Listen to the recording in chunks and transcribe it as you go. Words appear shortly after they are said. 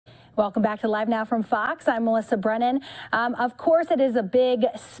Welcome back to Live Now from Fox. I'm Melissa Brennan. Of course, it is a big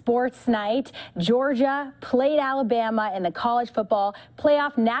sports night. Georgia played Alabama in the college football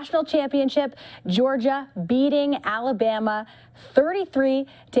playoff national championship. Georgia beating Alabama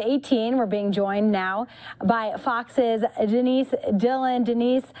 33-18. We're being joined now by Fox's Denise Dillon.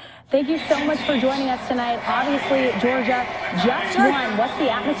 Denise, thank you so much for joining us tonight. Obviously, Georgia just won. What's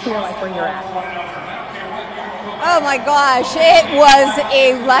the atmosphere like where you're at? Oh my gosh, it was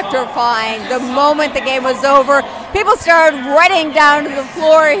electrifying. The moment the game was over, people started running down to the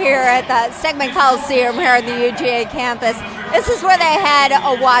floor here at the Stegman Coliseum here on the UGA campus. This is where they had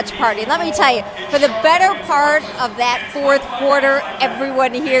a watch party. Let me tell you, for the better part of that fourth quarter,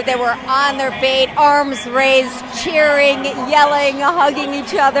 everyone here, they were on their feet, arms raised, cheering, yelling, hugging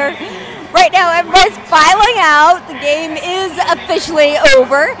each other. Right now, everybody's filing out. The game is officially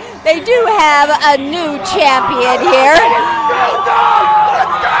over. They do have a new champion here.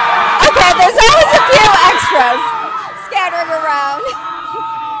 Okay, there's always a few extras scattering around.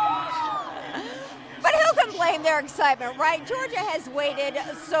 But who can blame their excitement, right? Georgia has waited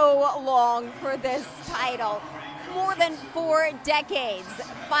so long for this title. More than 4 decades.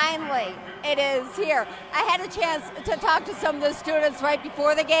 Finally, it is here. I had a chance to talk to some of the students right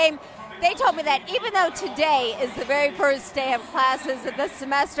before the game. They told me that even though today is the very first day of classes of this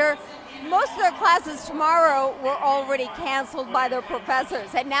semester, most of their classes tomorrow were already canceled by their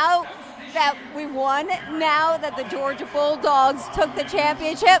professors. And now that we won, now that the Georgia Bulldogs took the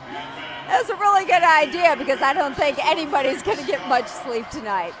championship, that's a really good idea because I don't think anybody's going to get much sleep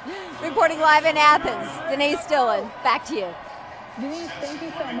tonight. Reporting live in Athens, Denise Dillon, back to you. Denise, thank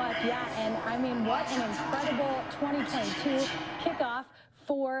you so much. Yeah, and I mean, what an incredible 2022 kickoff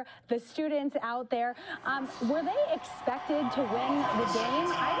for the students out there. Were they expected to win the game?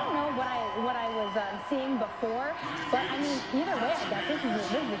 I don't know what I was seeing before, but I mean, either way, I guess this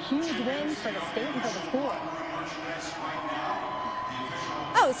is a huge win for the state and for the school.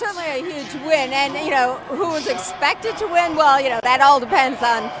 Oh, certainly a huge win. And, you know, who was expected to win? Well, you know, that all depends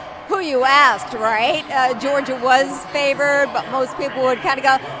on who you asked, right? Georgia was favored, but most people would kind of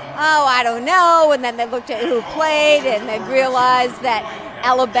go, oh, I don't know. And then they looked at who played and they realized that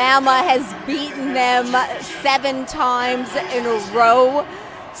Alabama has beaten them 7 times in a row.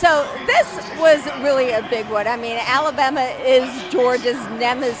 So this was really a big one. I mean, Alabama is Georgia's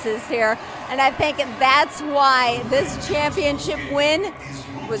nemesis here. And I think that's why this championship win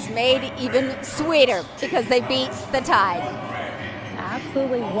was made even sweeter, because they beat the Tide.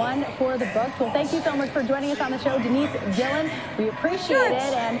 Absolutely, one for the books. Well, thank you so much for joining us on the show, Denise Dillon. We appreciate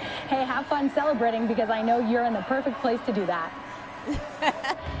it. And hey, have fun celebrating because I know you're in the perfect place to do that.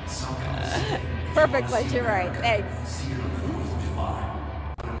 Perfect place, you're right. Thanks.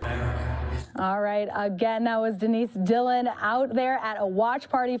 All right, again, that was Denise Dillon out there at a watch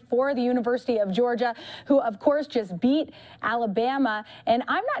party for the University of Georgia, who, of course, just beat Alabama. And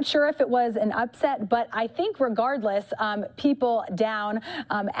I'm not sure if it was an upset, but I think regardless, people down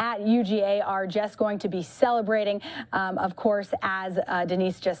at UGA are just going to be celebrating. Of course, as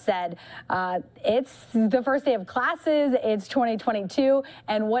Denise just said, it's the first day of classes. It's 2022,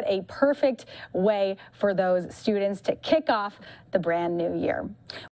 and what a perfect way for those students to kick off the brand new year.